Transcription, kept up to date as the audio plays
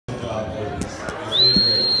job, ladies. You did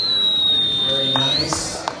great. He's very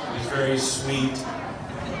nice. He's very sweet.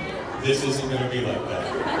 This isn't going to be like that.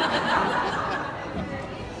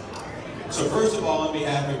 So first of all, on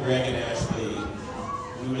behalf of Greg and Ashley,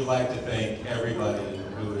 we would like to thank everybody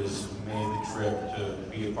who has made the trip to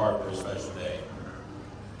be a part of their special day.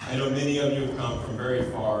 I know many of you have come from very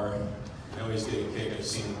far. I always get a kick of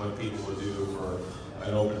seeing what people will do for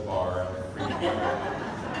an open bar.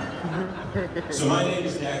 So my name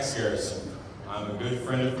is Dax Garrison. I'm a good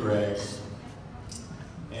friend of Greg's,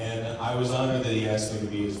 and I was honored that he asked me to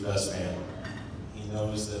be his best man. He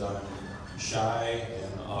knows that I'm shy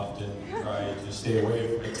and often try to stay away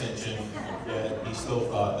from attention, yet he still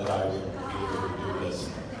thought that I would be able to do this.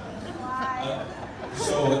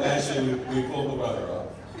 So actually, we pulled the weather off.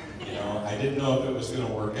 You know, I didn't know if it was going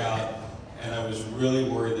to work out, and I was really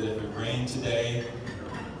worried that if it rained today,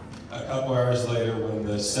 a couple hours later, when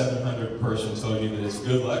the 700 person told you that it's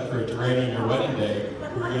good luck for it to rain on your wedding day,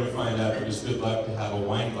 we were going to find out it was good luck to have a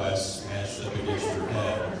wine glass smashed up against your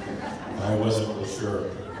head. And I wasn't really sure.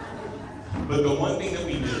 But the one thing that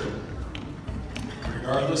we knew,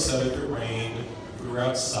 regardless of if it rained, if we were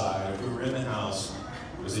outside, if we were in the house,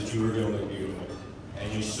 was that you were going to look beautiful.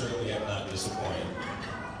 And you certainly have not disappointed.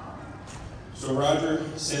 So Roger,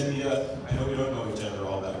 Cynthia, I know we don't know each other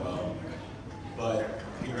all that well, but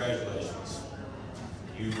congratulations.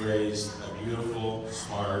 You've raised a beautiful,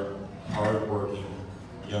 smart, hard-working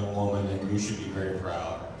young woman, and you should be very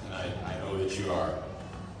proud. And I know that you are.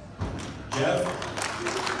 Jeff?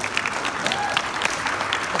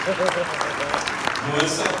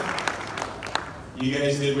 Melissa? You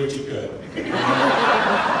guys did what you could.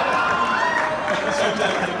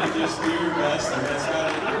 Sometimes you can just do your best, and that's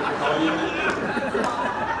all you can do.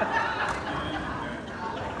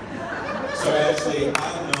 So Ashley,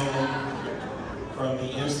 I've known from the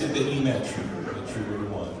instant that he met you that you were the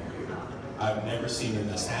one. I've never seen him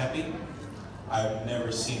this happy. I've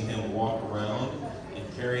never seen him walk around and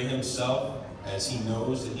carry himself as he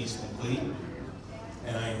knows that he's complete.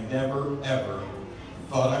 And I never, ever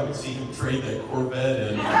thought I would see him trade that Corvette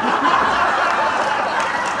and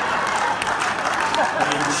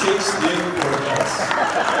chicks dig Corvettes.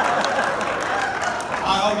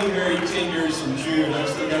 I'll be married 10 years in June. I've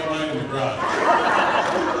still got mine in the garage.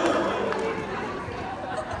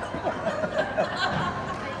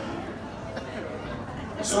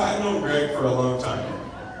 So I've known Greg for a long time.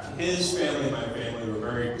 His family and my family were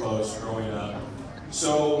very close growing up.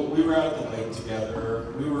 So we were out at the lake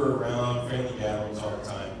together. We were around family gatherings all the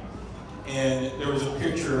time. And there was a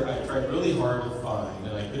picture I tried really hard to find,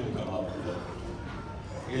 and I couldn't come up with it.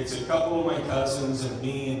 It's a couple of my cousins and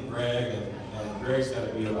me and Greg, and Greg's got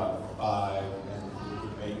to be about 5, and it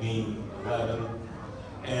would make me 11.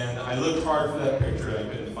 And I looked hard for that picture and I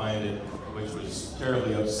couldn't find it, which was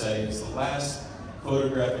terribly upsetting. It's the last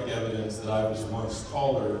photographic evidence that I was once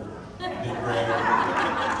taller than Greg,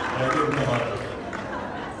 and I couldn't come up with it.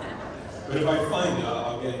 But if I find it,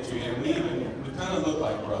 I'll get it to you. And we kind of look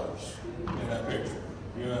like brothers in that picture,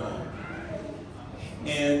 you and I.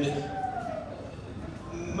 And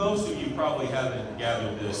most of you probably haven't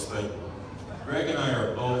gathered this, but Greg and I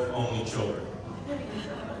are both only children.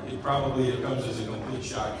 It comes as a complete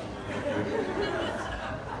shock to me.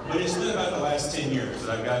 But it's been about the last 10 years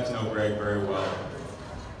that I've gotten to know Greg very well.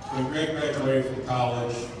 When Greg graduated from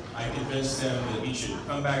college, I convinced him that he should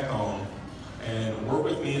come back home and work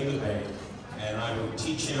with me at the bank, and I would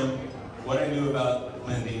teach him what I knew about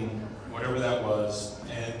lending, whatever that was,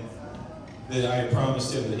 and that I had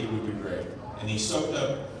promised him that he would do great. And he soaked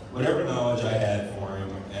up whatever knowledge I had for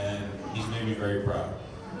him, and he's made me very proud.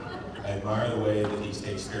 I admire the way that he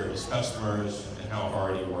takes care of his customers and how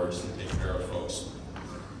hard he works to take care of folks.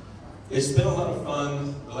 It's been a lot of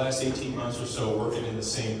fun the last 18 months or so working in the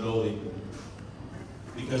same building,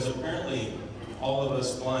 because apparently all of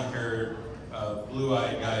us blonde-haired,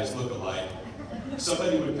 blue-eyed guys look alike.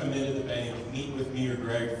 Somebody would come into the bank, meet with me or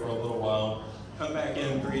Greg for a little while, come back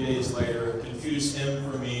in 3 days later, confuse him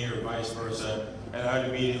for me or vice versa, and I'd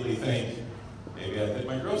immediately think, maybe I hit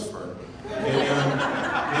my growth spurt. Maybe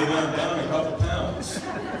I'm down a couple pounds.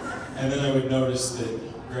 And then I would notice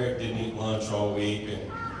that Greg didn't eat lunch all week,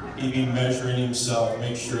 and he'd be measuring himself,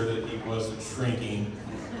 make sure that he wasn't shrinking.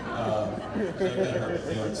 So that kind of hurt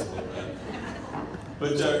my feelings a little bit.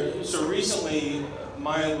 But so recently,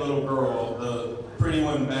 my little girl, the pretty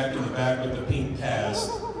one back in the back with the pink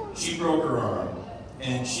cast, she broke her arm.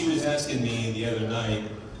 And she was asking me the other night,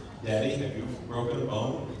 Daddy, have you broken a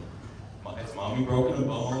bone? Has Mommy broken a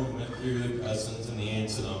bone? We went through the cousins and the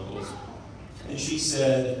aunts and uncles. And she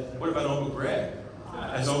said, what about Uncle Greg?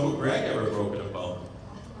 Has Uncle Greg ever broken a bone?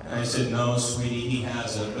 And And I said, no, sweetie, he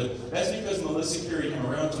hasn't. But that's because Melissa carried him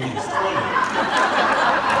around till he was 20.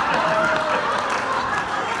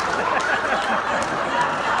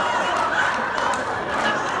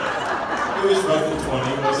 It was roughly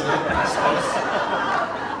 20, wasn't it?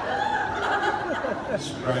 It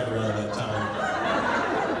was right around that time.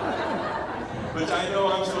 But I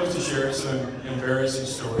know I'm supposed to share some embarrassing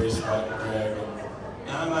stories about Greg.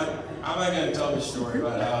 And I'm not going to tell the story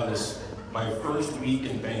about how my first week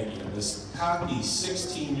in banking, this cocky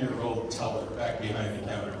 16-year-old teller back behind the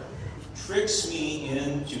counter tricks me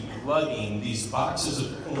into lugging these boxes of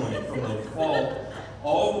coin from the vault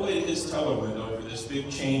all the way to his teller window for this big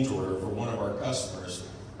change order for one of our customers.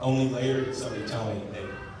 Only later did somebody tell me, hey,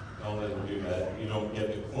 don't let him do that. You don't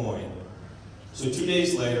get the coin. So 2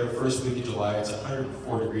 days later, first week of July, it's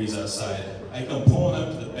 104 degrees outside. I come pulling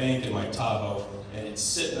up to the bank in my Tahoe, and it's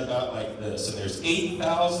sitting about like this, and there's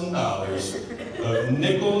 $8,000 of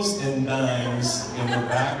nickels and dimes in the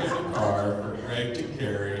back of the car for Greg to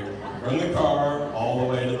carry from the car all the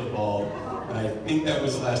way to the vault. And I think that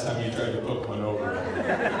was the last time you tried to put one over.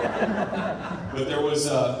 But there's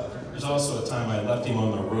also a time I left him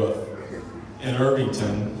on the roof in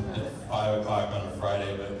Irvington at 5 o'clock on a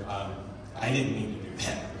Friday, but I didn't mean to do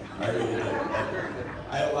that. I really didn't.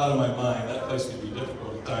 I had a lot on my mind. That place could be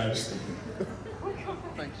difficult at times.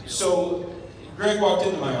 So Greg walked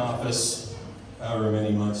into my office, however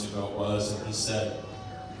many months ago it was, and he said,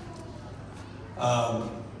 I'm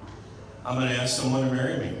going to ask someone to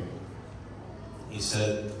marry me. He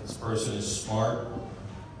said, this person is smart,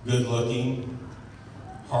 good looking,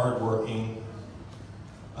 hardworking,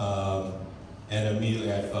 and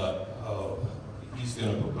immediately I thought, oh, he's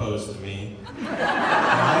going to propose to me. And I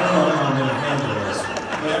don't know how I'm going to handle this.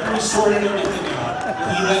 But after he sorted everything out,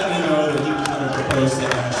 he let me know that he was going to propose to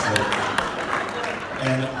Ashley.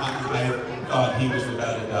 And I thought he was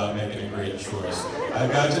without a doubt making a great choice.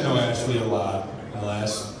 I've got to know Ashley a lot in the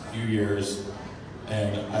last few years,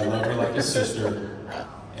 and I love her like a sister.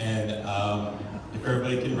 And if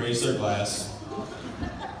everybody can raise their glass,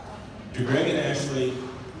 to Greg and Ashley,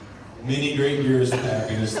 many great years of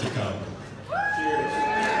happiness to come. Cheers.